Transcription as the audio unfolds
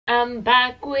I'm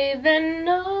back with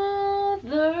another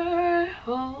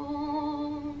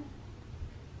haul.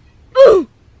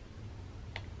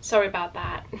 Sorry about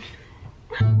that.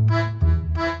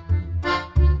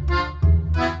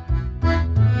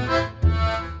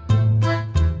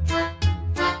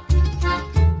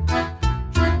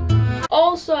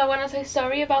 Also, I want to say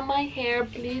sorry about my hair.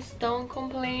 Please don't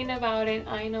complain about it.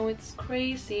 I know it's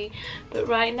crazy, but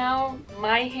right now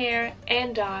my hair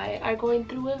and I are going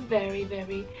through a very,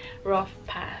 very rough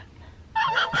path.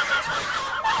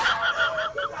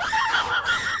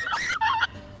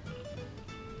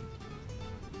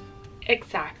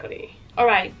 Exactly.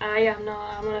 Alright, I'm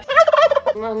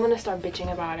gonna start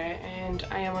bitching about it, and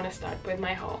I am gonna start with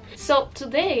my haul. So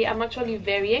today I'm actually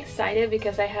very excited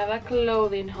because I have a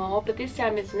clothing haul, but this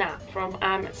time it's not from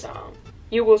Amazon.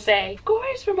 You will say, of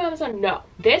course from Amazon. No,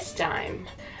 this time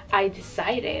I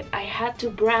decided I had to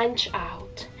branch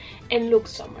out and look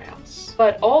somewhere else.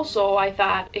 But also I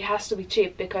thought it has to be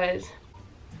cheap because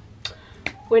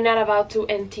we're not about to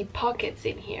empty pockets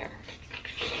in here.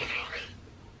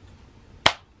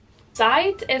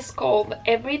 Site is called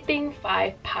Everything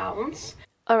 £5.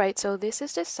 Alright, so this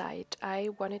is the site. I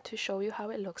wanted to show you how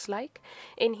it looks like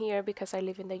in here because I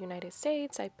live in the United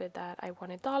States. I put that I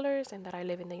wanted dollars and that I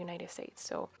live in the United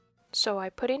States. So I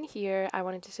put in here, I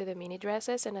wanted to see the mini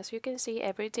dresses, and as you can see,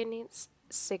 everything is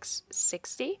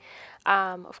 $6.60.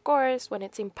 Of course, when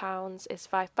it's in pounds, it's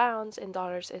 £5. In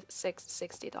dollars, it's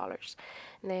 $6.60.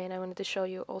 And then I wanted to show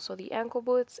you also the ankle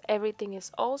boots. Everything is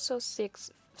also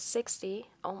 $6.60.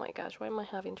 Oh my gosh, why am I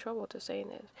having trouble to say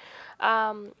this?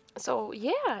 So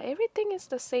yeah, everything is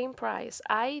the same price.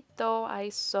 I thought I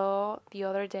saw the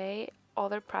other day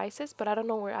other prices, but I don't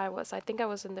know where I was. I think I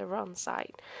was in the wrong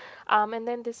site. And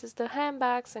then this is the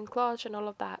handbags and clutch and all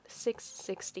of that,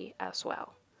 $6.60 as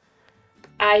well.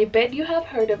 I bet you have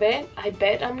heard of it. I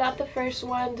bet I'm not the first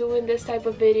one doing this type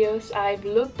of videos. I've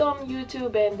looked on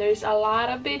YouTube and there's a lot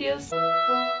of videos.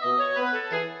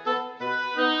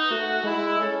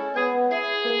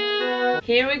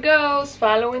 Here we go,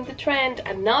 following the trend,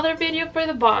 another video for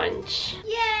the bunch.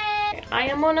 Yay! I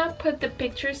am gonna put the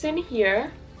pictures in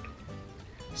here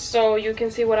so you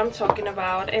can see what I'm talking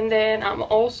about, and then I'm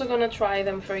also gonna try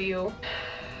them for you,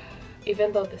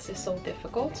 even though this is so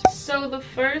difficult. So the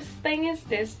first thing is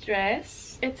this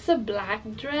dress. It's a black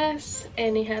dress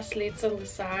and it has slits on the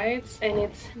sides and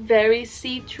it's very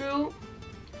see-through.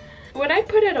 When I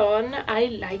put it on, I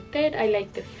liked it. I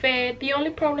liked the fit. The only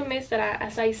problem is that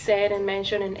as I said and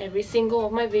mentioned in every single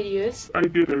of my videos, I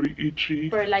get very itchy.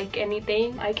 For like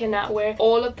anything, I cannot wear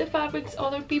all of the fabrics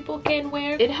other people can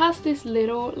wear. It has this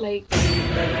little like these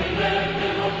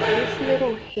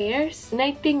little hairs, and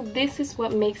I think this is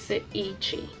what makes it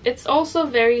itchy. It's also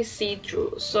very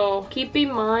see-through, so keep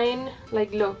in mind,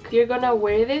 like, look, you're gonna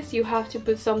wear this, you have to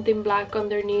put something black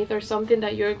underneath or something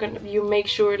that you make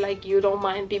sure like you don't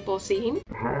mind people seeing.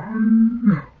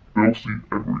 They'll see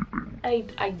everything.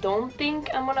 I don't think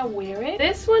I'm gonna wear it.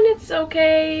 This one, it's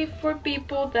okay for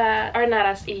people that are not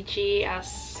as itchy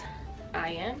as I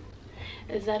am.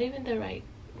 Is that even the right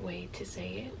way to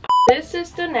say it? This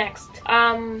is the next.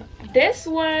 This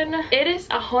one, it is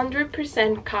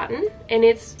 100% cotton and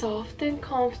it's soft and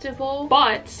comfortable,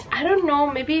 but I don't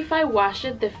know, maybe if I wash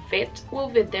it the fit will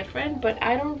be different, but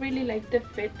I don't really like the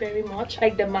fit very much.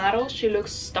 Like the model, she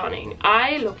looks stunning.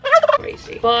 I look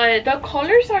crazy, but the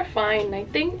colors are fine. I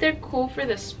think they're cool for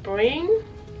the spring.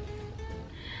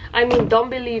 I mean, don't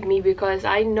believe me because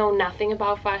I know nothing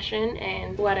about fashion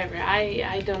and whatever.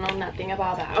 I don't know nothing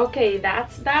about that. Okay,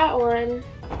 that's that one.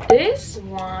 This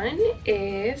one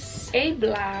is a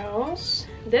blouse.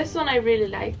 This one I really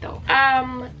like though.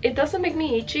 It doesn't make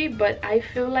me itchy, but I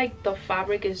feel like the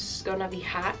fabric is gonna be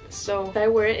hot, so if I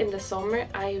wear it in the summer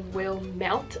I will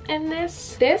melt in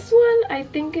this. This one, I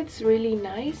think it's really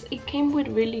nice. It came with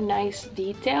really nice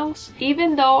details.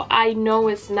 Even though I know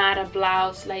it's not a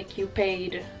blouse like you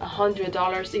paid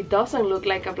 $100, it doesn't look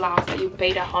like a blouse that you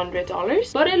paid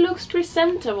 $100, but it looks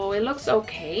presentable. It looks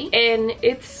okay, and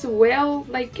it's well,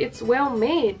 like, it's well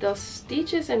made. The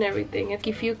stitches and everything,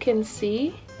 if you can see,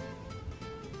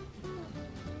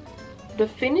 the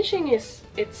finishing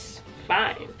it's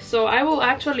fine. So I will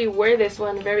actually wear this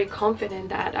one very confident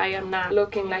that I am not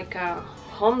looking like a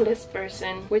homeless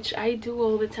person, which I do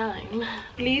all the time.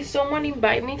 Please, someone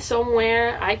invite me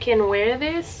somewhere I can wear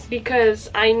this because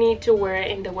I need to wear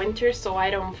it in the winter so I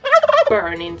don't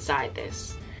burn inside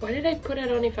this. Why did I put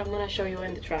it on if I'm gonna show you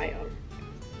in the try on?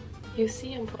 You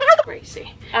see, I'm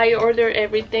crazy. I ordered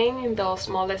everything in the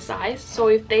smallest size, so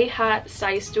if they had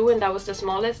size 2 and that was the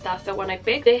smallest, that's the one I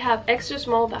picked. They have extra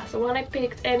small, that's the one I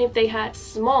picked, and if they had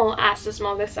small as the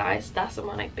smallest size, that's the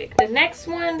one I picked. The next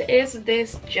one is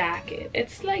this jacket.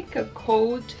 It's like a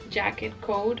coat, jacket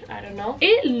coat, I don't know.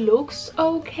 It looks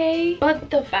okay, but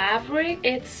the fabric,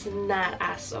 it's not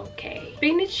as okay.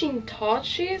 Finishing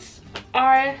touches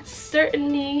are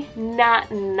certainly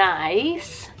not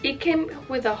nice. It came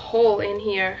with a hole in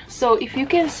here, so if you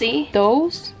can see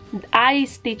those, I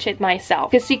stitched it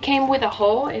myself because it came with a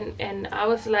hole, and I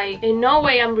was like, in no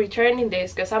way I'm returning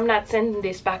this because I'm not sending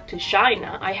this back to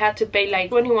China. I had to pay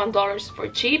like $21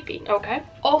 for shipping. Okay,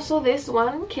 also this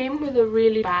one came with a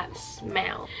really bad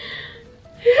smell.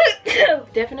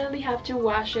 Definitely have to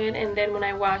wash it, and then when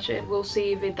I wash it, we'll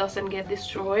see if it doesn't get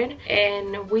destroyed,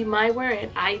 and we might wear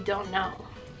it. I don't know.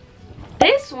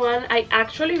 This one I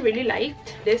actually really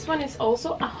liked. This one is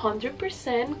also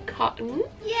 100% cotton.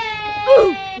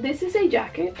 Yay! This is a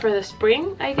jacket for the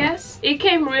spring, I guess. It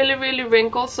came really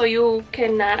wrinkled, so you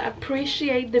cannot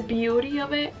appreciate the beauty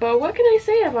of it. But what can I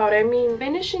say about it? I mean,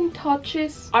 finishing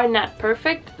touches are not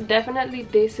perfect. Definitely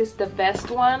this is the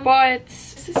best one, but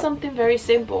this is something very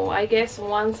simple. I guess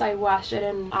once I wash it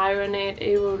and iron it,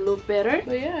 it will look better.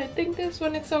 But yeah, I think this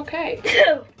one is okay.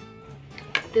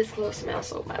 This clothes smells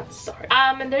so bad, sorry.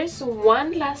 And there's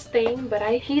one last thing, but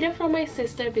I hid it from my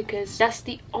sister because that's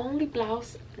the only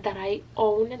blouse that I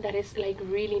own that is like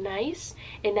really nice,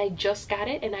 and I just got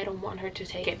it and I don't want her to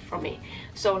take it from me.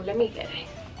 So let me get it.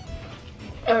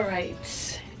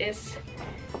 Alright, it's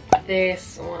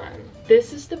this one.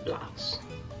 This is the blouse.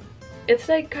 It's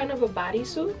like kind of a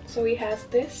bodysuit, so it has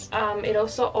this. It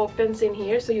also opens in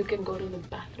here so you can go to the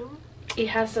bathroom. It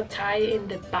has a tie in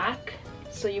the back,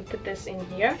 so you put this in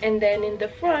here, and then in the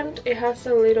front it has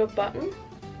a little button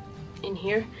in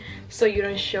here so you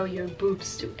don't show your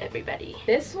boobs to everybody.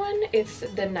 This one is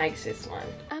the nicest one.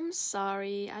 I'm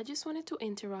sorry, I just wanted to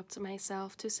interrupt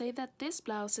myself to say that this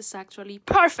blouse is actually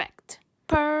perfect.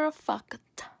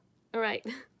 Perfect. Alright.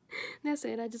 That's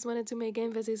it. I just wanted to make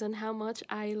emphasis on how much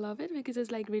I love it because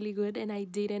it's like really good, and I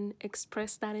didn't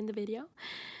express that in the video.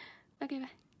 Okay, bye.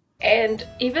 And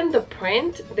even the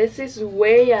print, this is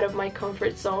way out of my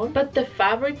comfort zone, but the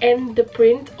fabric and the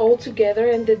print all together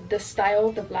and the style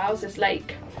of the blouse is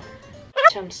like,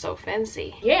 I'm so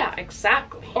fancy. Yeah,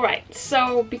 exactly. Alright,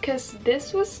 so because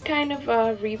this was kind of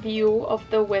a review of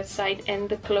the website and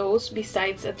the clothes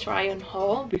besides a try on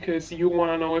haul, because you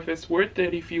want to know if it's worth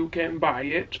it, if you can buy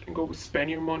it and go spend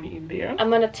your money in there, I'm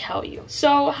gonna tell you.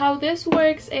 So how this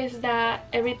works is that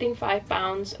everything 5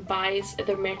 pounds buys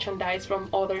the merchandise from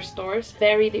other stores,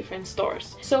 very different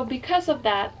stores. So because of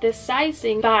that, the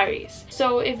sizing varies.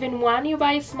 So if in one you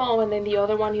buy small and then the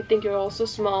other one you think you're also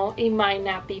small, it might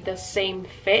not be the same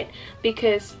fit,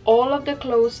 because all of the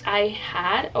clothes I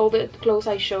had, all the clothes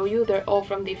I show you, they're all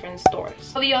from different stores.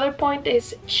 So the other point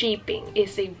is shipping.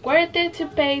 Is it worth it to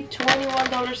pay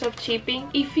 $21 of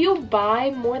shipping? If you buy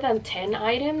more than 10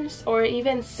 items or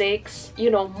even 6,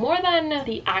 you know, more than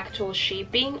the actual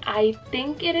shipping, I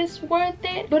think it is worth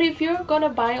it. But if you're gonna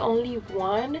buy only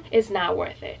one, it's not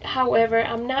worth it. However,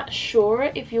 I'm not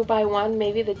sure if you buy one,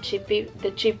 maybe the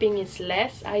shipping is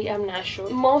less. I am not sure.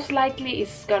 Most likely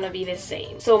it's gonna be the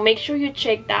same. So make sure you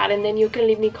check that, and then you can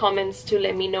leave me comments to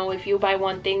let me know if you buy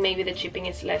one thing, maybe the shipping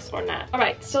is less or not.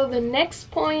 Alright, so the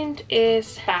next point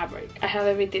is fabric. I have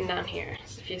everything down here.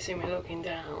 So if you see me looking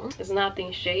down, there's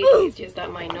nothing shady, it's just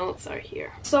that my notes are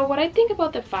here. So what I think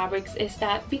about the fabrics is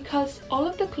that because all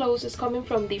of the clothes is coming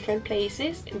from different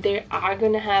places, they are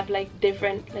gonna have like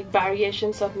different like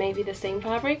variations of maybe the same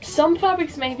fabric. Some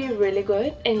fabrics may be really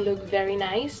good and look very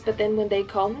nice, but then when they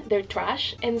come, they're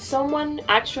trash. And someone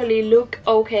actually look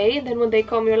okay, and then when they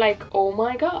come, you're like, oh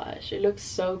my gosh, it looks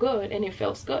so good and it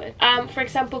feels good. For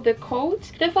example, the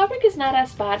coat, the fabric is not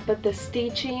as bad, but the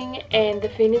stitching and the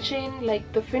finishing,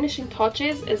 like the finishing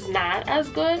touches, is not as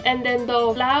good. And then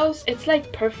the blouse, it's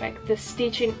like perfect. The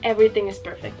stitching, everything is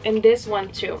perfect. And this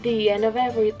one too. The end of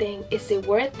everything, is it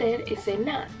worth it? Is it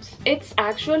not? It's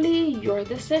actually your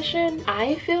decision.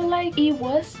 I feel like it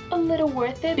was a little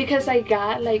worth it because I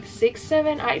got like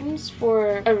 6-7 items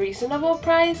for a reasonable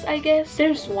price, I guess.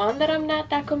 There's one that I'm not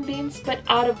that convinced, but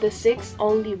out of the 6,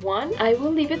 only one. I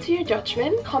will leave it to your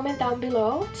judgment. Comment down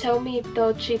below. Tell me if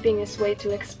the shipping is way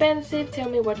too expensive. Tell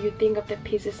me what you think of the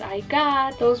pieces I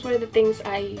got. Those were the things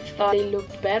I thought they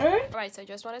looked better. Alright, so I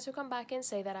just wanted to come back and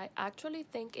say that I actually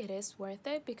think it is worth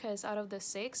it because out of the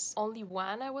 6, only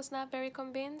one I was not very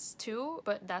convinced. 2,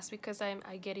 but that's because I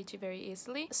get itchy very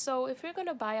easily. So if you're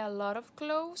gonna buy a lot of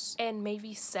clothes and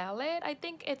maybe sell it, I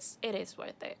think it is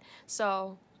worth it.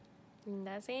 So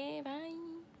that's it. Bye.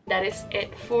 that is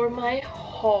it for my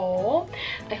haul.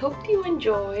 I hope you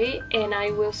enjoy, and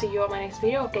I will see you on my next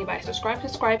video. Okay, bye. Subscribe.